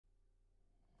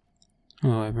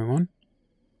Hello everyone,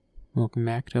 welcome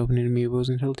back to opening Amiibos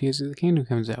until Tears of the Kingdom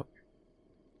comes out.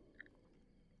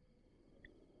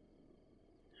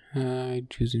 I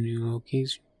choose a new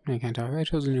location. I can't talk, I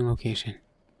chose a new location.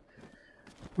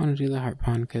 I want to do the heart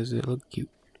pond because it looked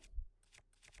cute.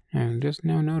 I'm just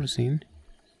now noticing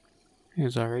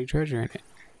there's already treasure in it.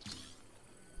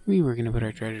 We were going to put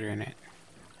our treasure in it.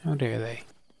 How dare they?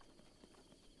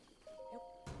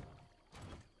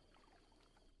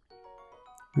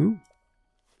 Ooh.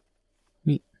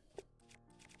 Neat.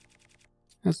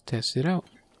 Let's test it out.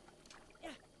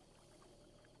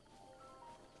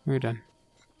 We're done.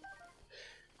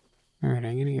 Alright,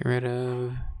 I'm gonna get rid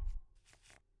of...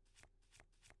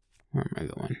 Where am I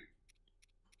going?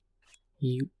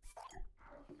 You.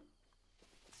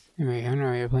 Anyway, I know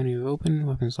I have plenty of open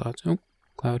weapon slots. Oh,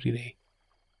 cloudy day.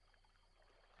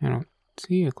 I don't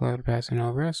see a cloud passing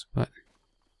over us, but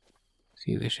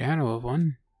see the shadow of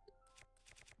one.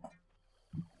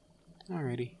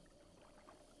 Alrighty.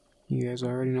 You guys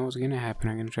already know what's gonna happen.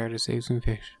 I'm gonna try to save some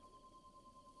fish.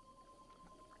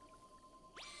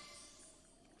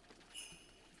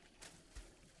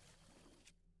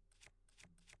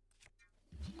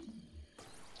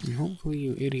 And hopefully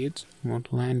you idiots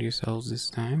won't land yourselves this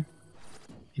time,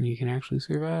 and you can actually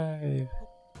survive.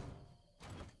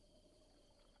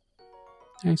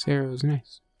 Nice arrows,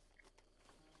 nice.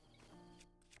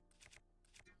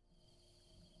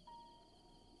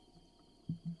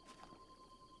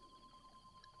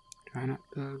 Try not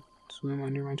to swim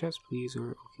under my chest, please,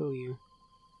 or it will kill you.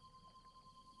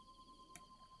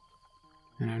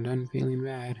 And I'm done feeling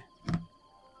bad.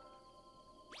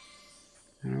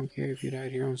 I don't care if you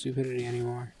died your own stupidity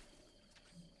anymore.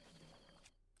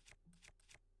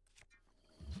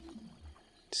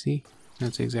 See?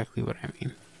 That's exactly what I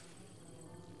mean.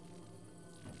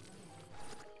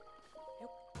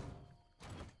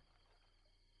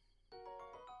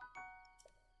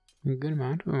 A good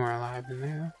amount of them are alive in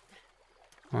there.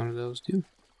 One of those too.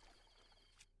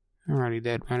 I'm already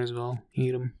dead, might as well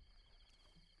eat them.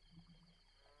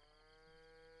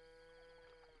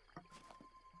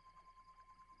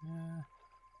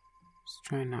 Just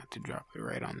try not to drop it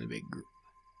right on the big group.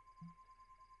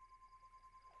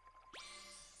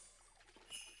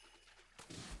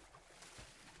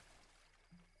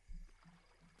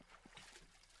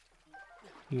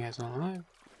 You guys all alive?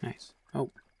 Nice. Oh.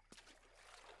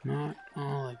 Not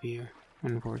all of you,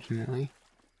 unfortunately.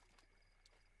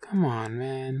 Come on,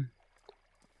 man.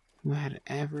 You had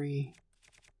every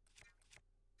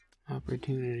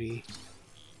opportunity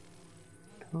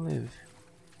to live.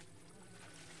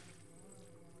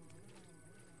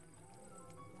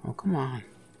 Oh, come on.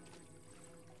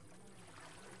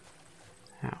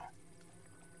 How?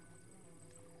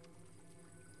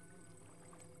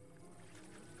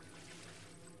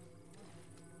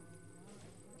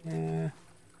 Yeah.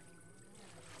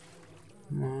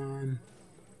 Come on.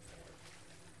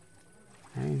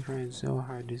 I'm trying so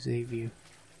hard to save you.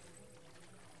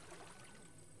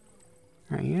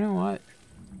 Alright, you know what?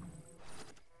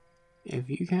 If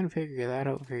you can't figure that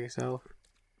out for yourself,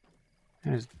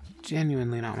 that is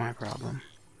genuinely not my problem.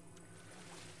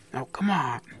 Oh, come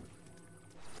on!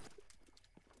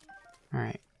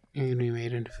 Alright, you're gonna be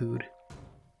made into food.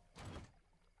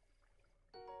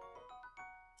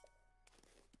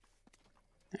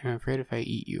 I'm afraid if I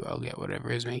eat you, I'll get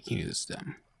whatever is making you the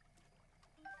stem.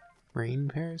 Brain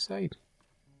parasite?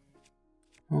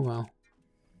 Oh well.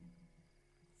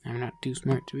 I'm not too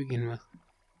smart to begin with.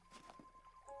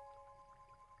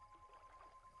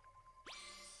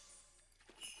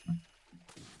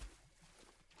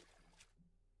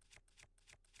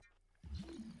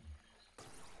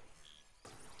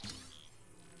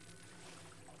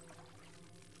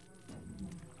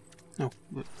 No,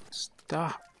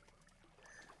 stop.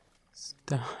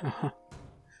 Stop.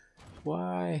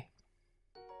 Why?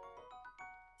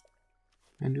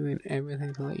 I'm doing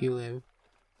everything to let you live.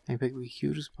 I picked the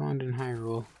cutest pond in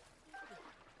Hyrule.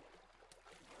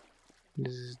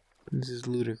 This is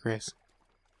ludicrous.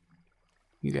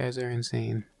 You guys are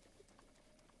insane.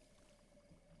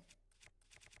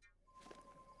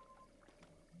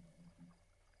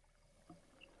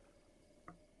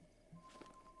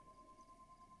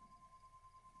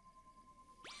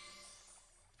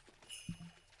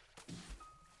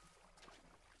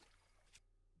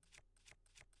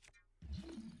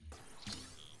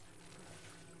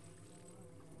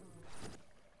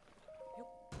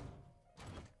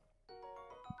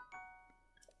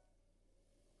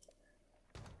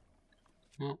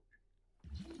 Well,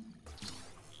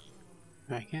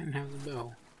 if I can't have the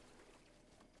bow,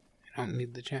 I don't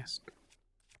need the chest.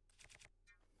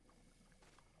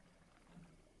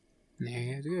 There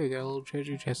you guys go. We got a little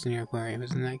treasure chest in your aquarium.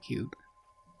 Isn't that cute?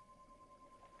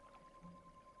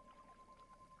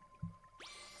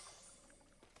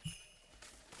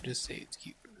 Just say it's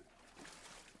cute.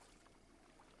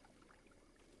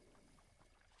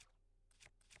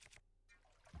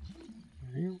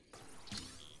 There you go.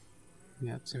 We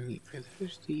got some meat for the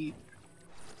fish to eat.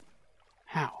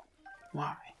 How?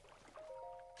 Why?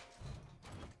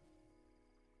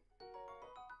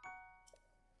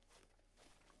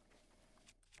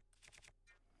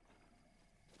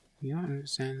 You don't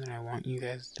understand that I want you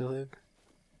guys to live?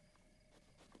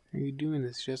 Are you doing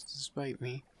this just to spite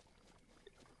me?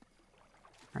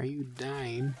 Are you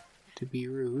dying to be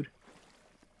rude?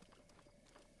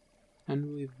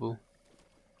 Unbelievable.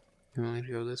 You willing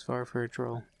to go this far for a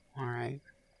troll. Alright.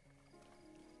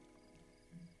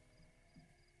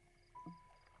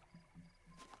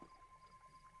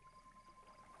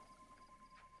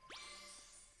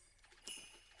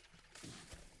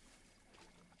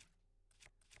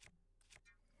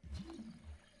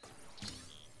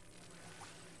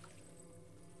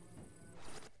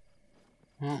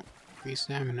 Well, free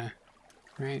stamina,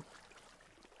 right?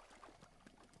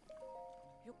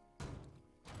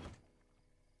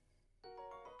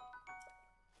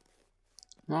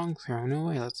 Long throw, no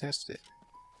way, let's test it.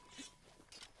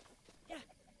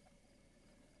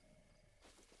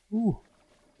 Ooh.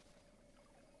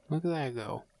 Look at that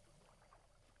go.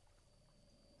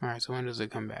 Alright, so when does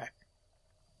it come back?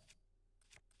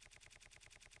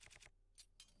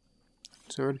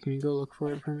 Sword, can you go look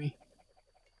for it for me?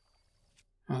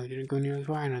 Oh, you didn't go nearly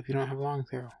far enough, you don't have long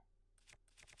throw.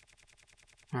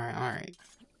 Alright.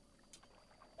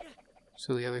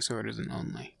 So the other sword isn't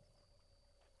lonely.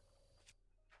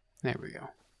 There we go.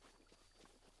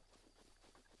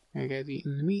 Are you guys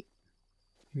eating the meat?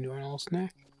 You doing a little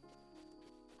snack?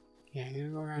 Yeah, I'm gonna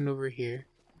go around over here.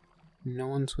 No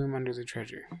one swim under the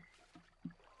treasure,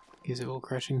 because it will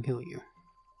crush and kill you.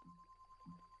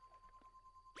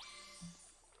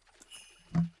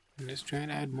 I'm just trying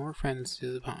to add more friends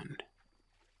to the pond.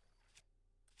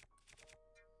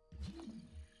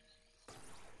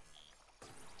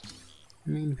 I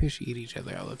mean, fish eat each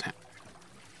other all the time.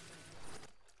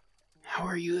 How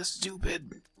are you this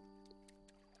stupid?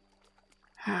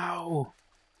 How?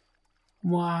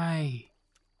 Why?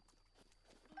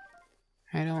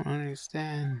 I don't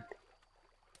understand.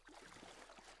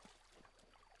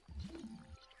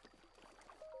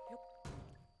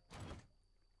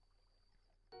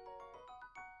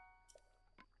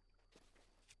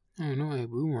 Oh no, a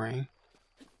boomerang.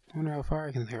 I wonder how far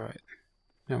I can throw it.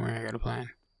 Don't worry, I got a plan.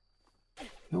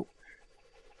 Nope.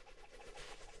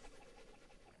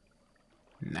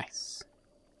 Nice.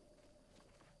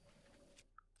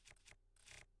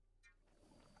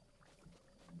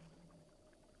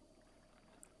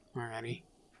 Alrighty.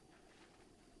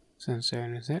 Sun's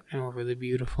starting to set over the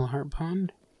beautiful heart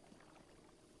pond.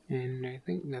 And I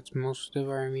think that's most of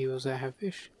our amiibos that have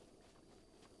fish.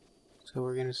 So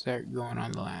we're gonna start going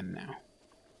on the land now.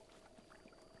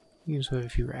 You can have a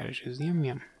few radishes. Yum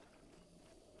yum.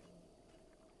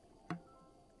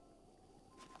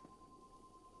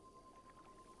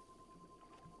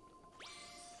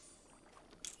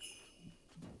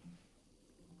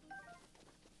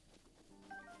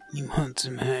 You want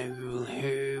some Hyrule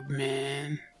herb,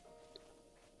 man?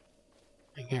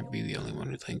 I can't be the only one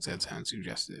who thinks that sounds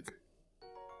suggestive.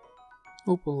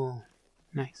 Opal.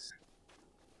 Nice.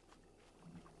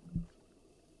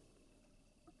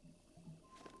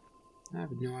 I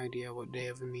have no idea what day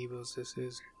of Amiibos this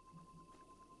is.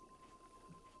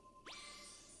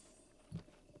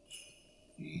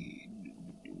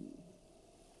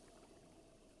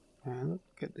 Look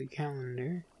at the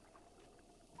calendar.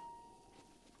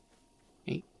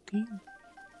 18?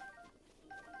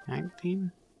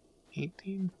 19?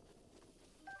 18?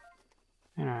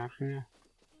 I don't actually know.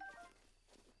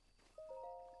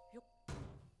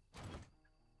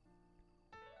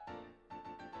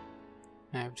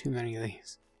 I have too many of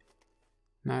these.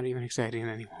 Not even exciting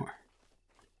anymore.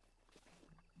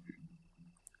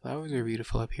 Flowers are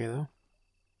beautiful up here,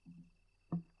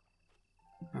 though.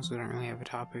 Also, don't really have a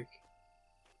topic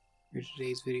for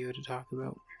today's video to talk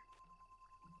about.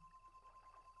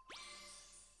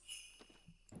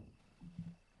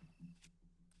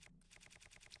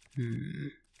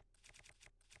 I'm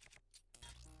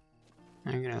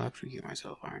gonna electrocute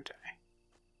myself, aren't I?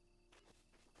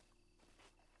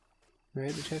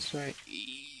 Right, the chest right.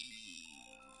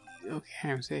 Okay,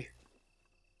 I'm safe.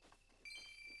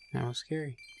 That was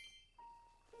scary.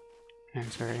 I'm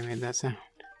sorry I made that sound.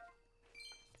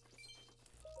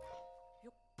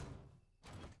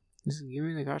 Just give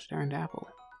me the gosh darned apple.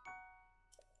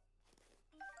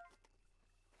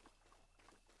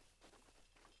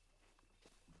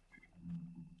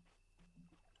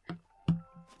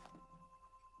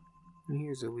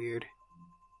 Here's a weird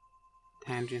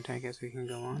tangent I guess we can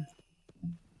go on.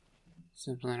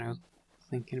 Something I was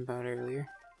thinking about earlier.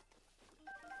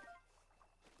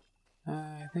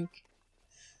 I think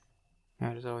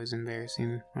that is always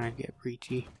embarrassing when I get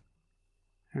preachy.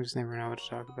 I just never know what to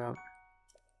talk about.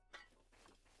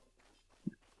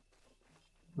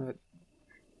 But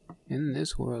in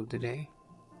this world today,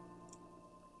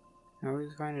 I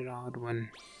always find it odd when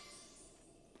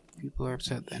people are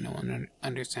upset that no one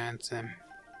understands them.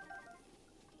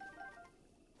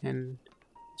 And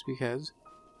it's because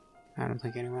I don't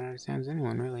think anyone understands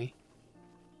anyone, really.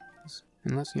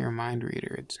 Unless you're a mind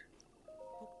reader, it's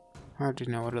hard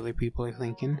to know what other people are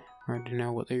thinking, hard to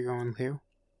know what they're going through,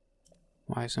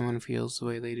 why someone feels the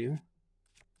way they do.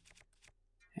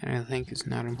 And I think it's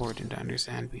not important to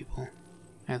understand people.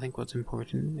 I think what's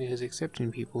important is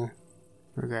accepting people,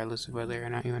 regardless of whether or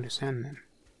not you understand them.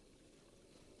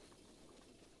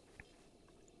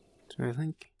 So I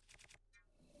think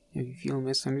if you feel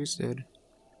misunderstood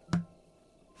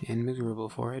and miserable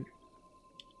for it,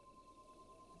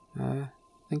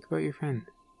 think about your friend.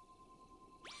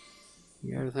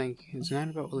 You gotta think, it's not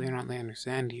about whether or not they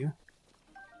understand you.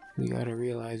 You gotta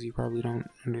realize you probably don't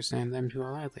understand them too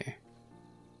well either.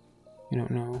 You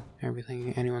don't know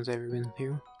everything anyone's ever been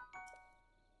through.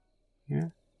 Yeah?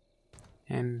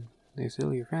 And they're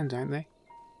still your friends, aren't they?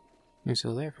 You're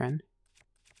still their friend.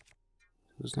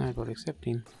 So it's not about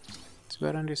accepting, it's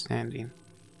about understanding.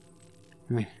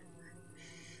 I mean,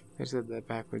 I said that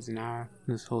backwards and now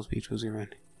this whole speech was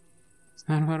ruined. It's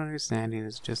not about understanding,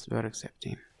 it's just about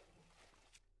accepting.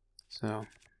 So,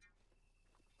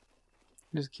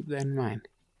 just keep that in mind.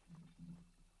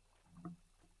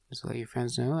 Just let your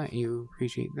friends know that you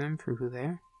appreciate them for who they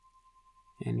are,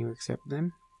 and you accept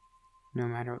them, no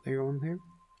matter what they're going through.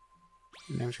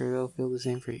 And I'm sure they'll feel the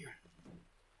same for you.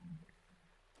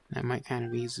 That might kind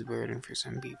of ease the burden for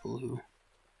some people who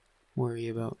worry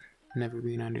about never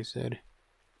being understood.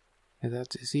 If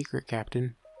that's a secret,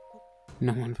 Captain,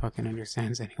 no one fucking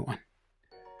understands anyone.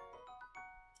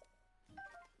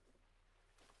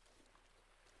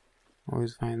 I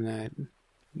always find that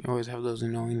you always have those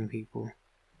annoying people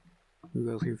who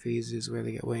go through phases where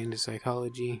they get way into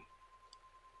psychology.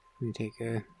 They take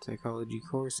a psychology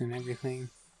course and everything,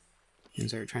 and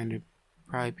start trying to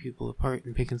pry people apart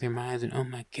and pick at their minds and, oh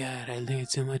my god, I learned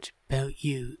so much about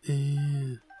you.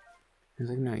 Ooh. It's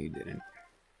like, no, you didn't.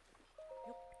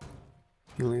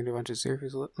 You learned a bunch of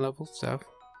surface level stuff,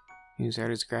 you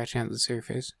started scratching at the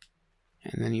surface,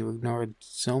 and then you ignored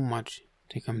so much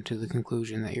to come to the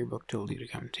conclusion that your book told you to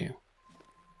come to.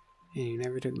 And you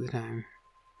never took the time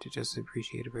to just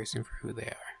appreciate a person for who they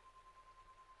are.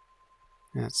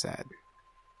 And that's sad.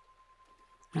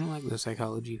 I don't like those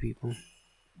psychology people.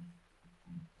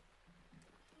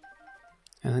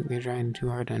 I think they're trying too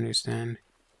hard to understand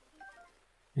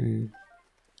and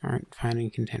aren't finding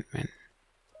contentment.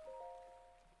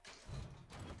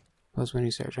 Plus, when you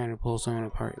start trying to pull someone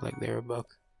apart like they're a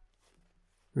book,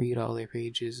 read all their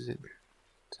pages,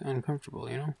 it's uncomfortable,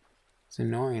 you know? It's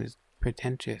annoying, it's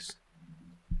pretentious.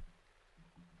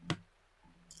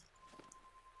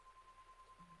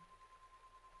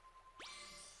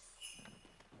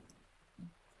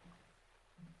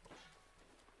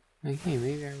 Like, hey,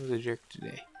 maybe I was a jerk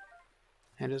today.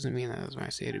 That doesn't mean that was my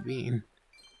state of being.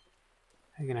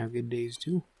 I can have good days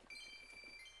too.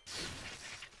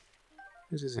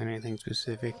 This isn't anything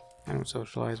specific. I don't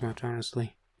socialize much,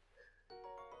 honestly.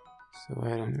 So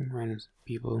I don't run into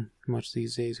people much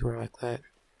these days who are like that.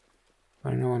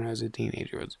 But I know when I was a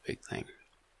teenager it was a big thing.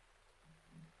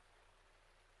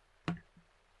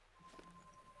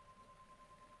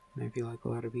 And I feel like a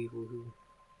lot of people who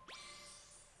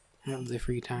have the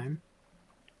free time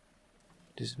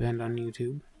to spend on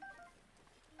YouTube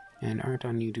and aren't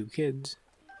on YouTube Kids,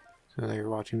 so they're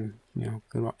watching,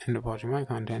 could end up watching my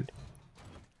content,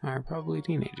 are probably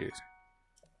teenagers.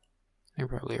 They're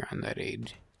probably around that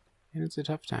age, and it's a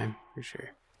tough time, for sure.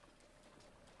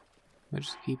 But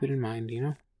just keep it in mind,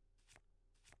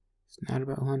 It's not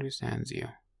about who understands you.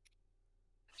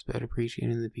 It's about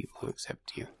appreciating the people who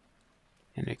accept you,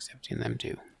 and accepting them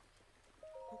too.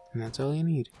 And that's all you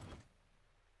need.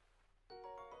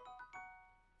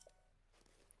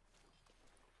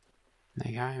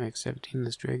 Like, I'm accepting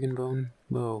this dragon bone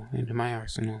bow into my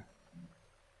arsenal.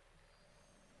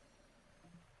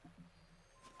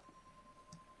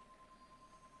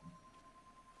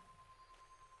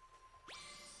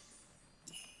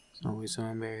 It's always so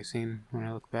embarrassing when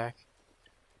I look back.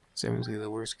 It's definitely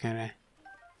the worst kind of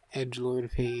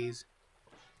edgelord phase.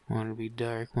 Want to be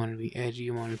dark, want to be edgy,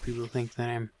 want people to think that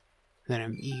I'm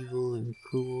evil and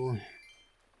cool.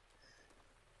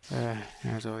 I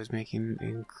was always making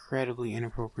incredibly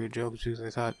inappropriate jokes because I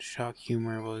thought shock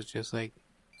humor was just like,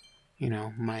 you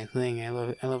know, my thing. I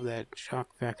love that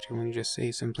shock factor when you just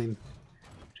say something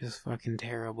just fucking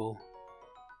terrible.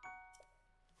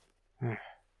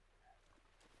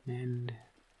 And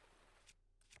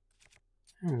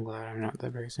I'm glad I'm not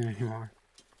that person anymore.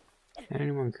 And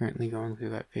anyone currently going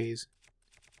through that phase,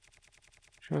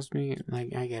 trust me,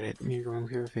 like, I get it. You're going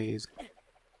through a phase.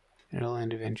 It'll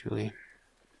end eventually.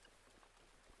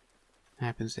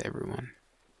 Happens to everyone.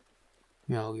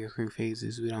 We all go through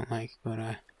phases we don't like, but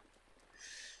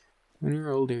when you're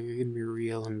older, you're gonna be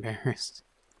real embarrassed.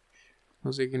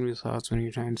 Those are gonna be thoughts when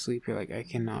you're trying to sleep. You're like, I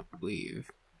cannot believe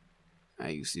I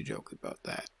used to joke about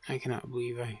that. I cannot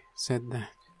believe I said that.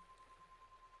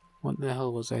 What the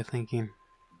hell was I thinking?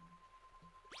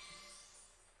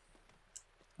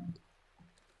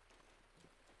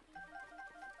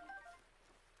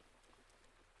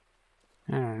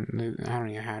 I don't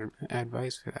even have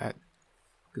advice for that.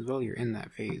 Because while you're in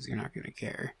that phase, you're not gonna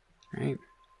care, right?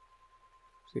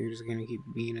 So you're just gonna keep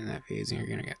being in that phase and you're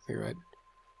gonna get through it.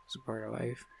 It's a part of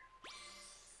life.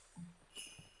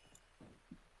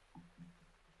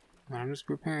 But I'm just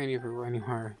preparing you for when you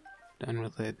are done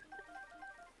with it.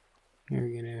 You're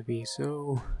gonna be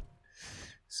so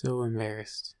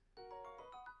embarrassed.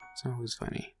 It's always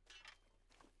funny.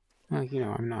 Like, you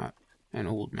know, I'm not an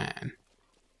old man.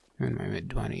 I'm in my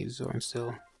mid-20s, so I'm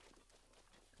still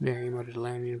very much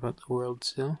learning about the world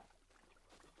still.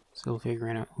 Still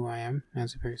figuring out who I am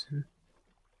as a person.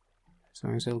 So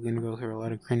I'm still gonna go through a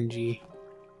lot of cringy,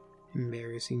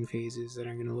 embarrassing phases that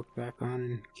I'm gonna look back on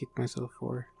and kick myself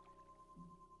for.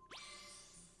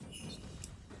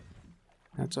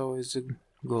 That's always the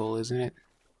goal, isn't it?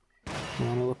 You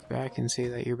wanna look back and say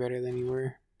that you're better than you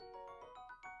were?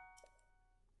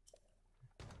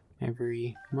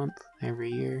 Every month,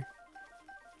 every year.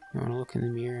 You wanna look in the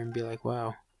mirror and be like,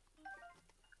 wow,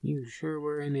 you sure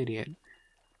were an idiot.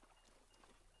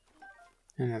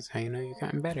 And that's how you know you've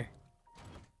gotten better.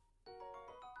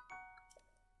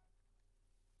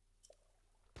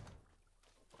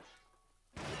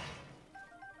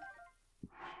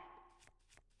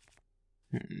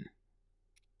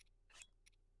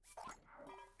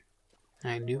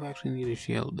 I do actually need a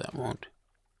shield that won't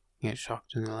get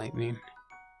shocked in the lightning.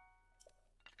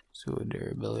 So a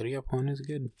durability up one is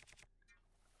good.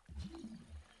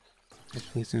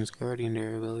 Especially since guardian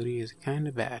durability is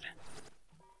kinda bad.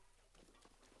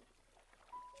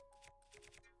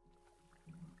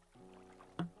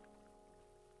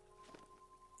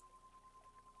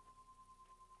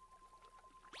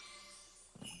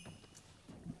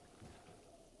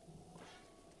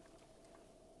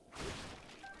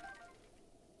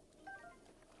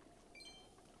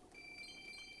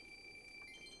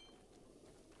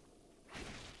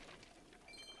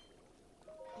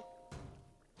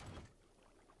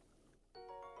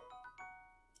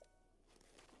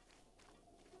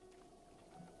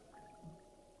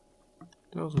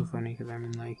 It's also funny because I'm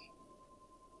in like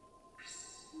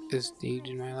this stage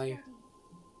in my life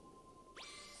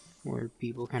where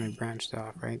people kind of branched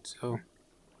off, right? So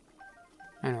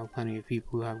I know plenty of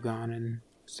people who have gone and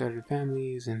started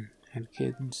families and had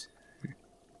kids, and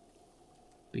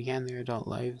began their adult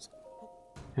lives,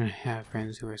 and I have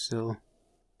friends who are still,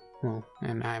 well,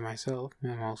 and I myself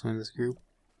am also in this group,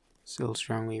 still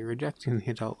strongly rejecting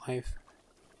the adult life.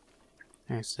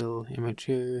 They're still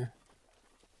immature,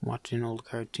 watching old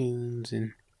cartoons,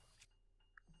 and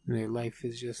their life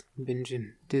is just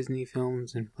binging Disney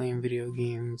films and playing video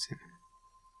games and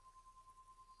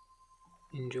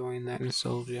enjoying that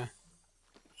nostalgia.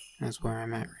 That's where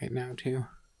I'm at right now too.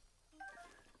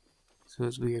 So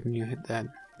it's weird when you hit that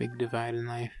big divide in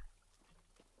life.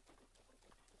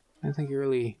 I think a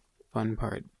really fun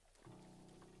part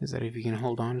is that if you can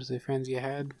hold on to the friends you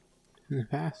had in the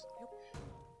past,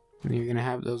 then you're gonna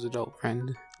have those adult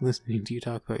friends listening to you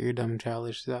talk about your dumb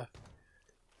childish stuff.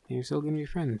 And you're still gonna be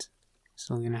friends. You're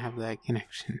still gonna have that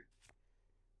connection.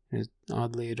 It's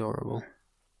oddly adorable.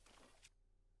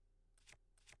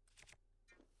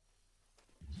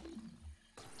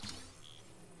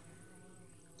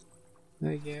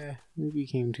 Like, yeah, we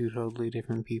became two totally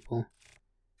different people.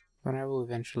 But I will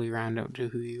eventually round out to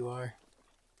who you are.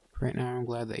 Right now, I'm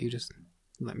glad that you just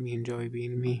let me enjoy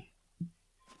being me.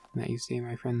 And that you stay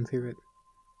my friend through it.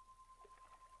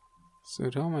 So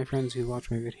to all my friends who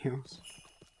watch my videos,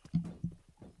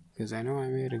 because I know I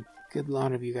made a good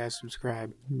lot of you guys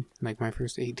subscribe. Like my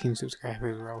first 18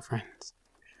 subscribers were all friends.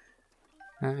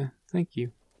 Thank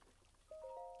you.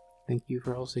 Thank you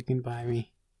for all sticking by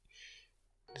me.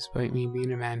 Despite me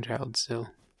being a man-child still.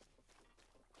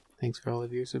 Thanks for all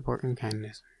of your support and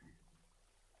kindness.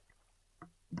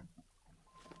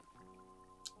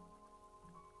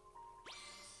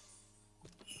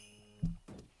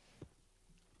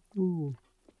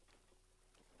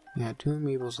 I got 2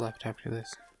 Amiibos left after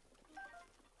this.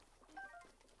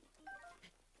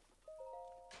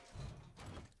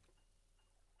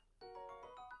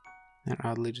 That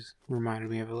oddly just reminded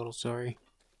me of a little story.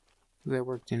 Because I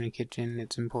worked in a kitchen,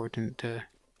 it's important to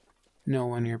know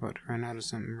when you're about to run out of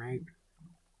something, right?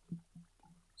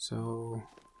 So,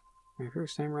 my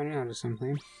first time running out of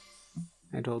something,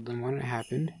 I told them when it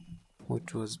happened,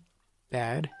 which was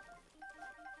bad,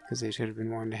 because they should have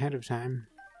been warned ahead of time.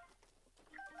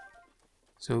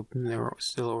 So there were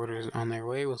still orders on their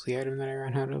way with the item that I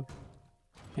ran out of,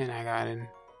 and I got in,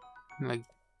 like,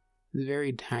 the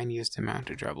very tiniest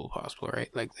amount of trouble possible, right?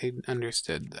 Like, they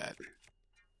understood that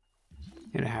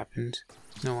it happened.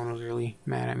 No one was really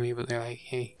mad at me, but they're like,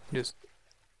 hey, just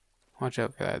watch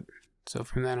out for that. So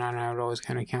from then on, I would always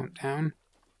kind of count down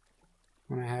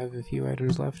when I have a few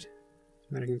items left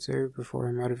that I can serve before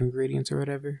I'm out of ingredients or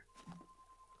whatever.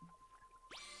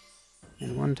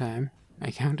 And one time, I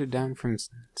counted down from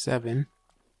 7,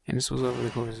 and this was over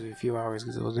the course of a few hours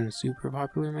because it wasn't a super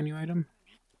popular menu item.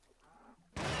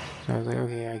 So I was like,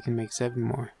 okay, I can make 7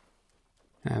 more.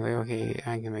 And I was like, okay,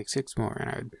 I can make 6 more, and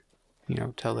I would, you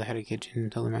know, tell the head of kitchen,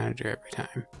 tell the manager every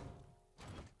time.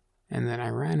 And then I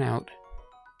ran out,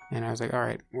 and I was like,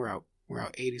 alright, we're out. We're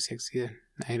out 86 here.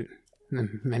 The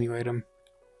menu item.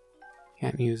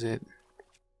 Can't use it.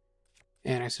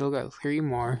 And I still got 3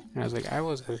 more, and I was like, I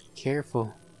was as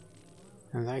careful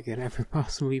as I could ever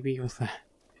possibly be with that.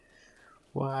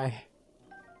 Why?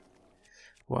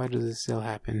 Why does this still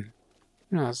happen?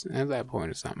 No, at that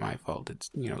point, it's not my fault. It's,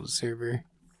 you know, the server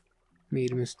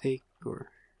made a mistake or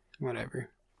whatever.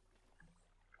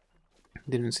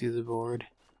 Didn't see the board.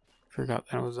 Forgot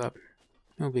that it was up.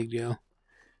 No big deal.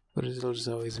 But it's still just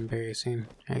always embarrassing.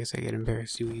 I guess I get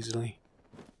embarrassed too easily.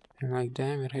 I'm like,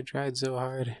 damn it, I tried so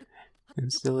hard.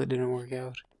 And still it didn't work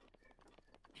out.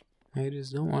 I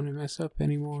just don't want to mess up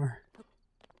anymore.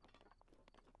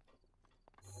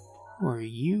 Who are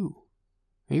you?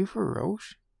 Are you for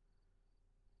Roche?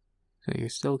 So you're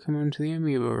still coming to the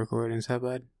Amiibo recordings, huh,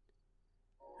 bud?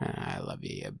 I love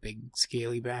you, you big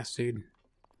scaly bastard.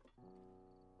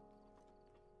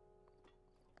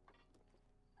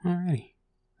 Alrighty.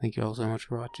 Thank you all so much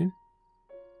for watching.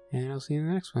 And I'll see you in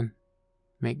the next one.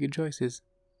 Make good choices.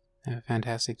 Have a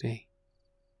fantastic day.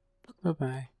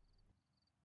 Bye-bye.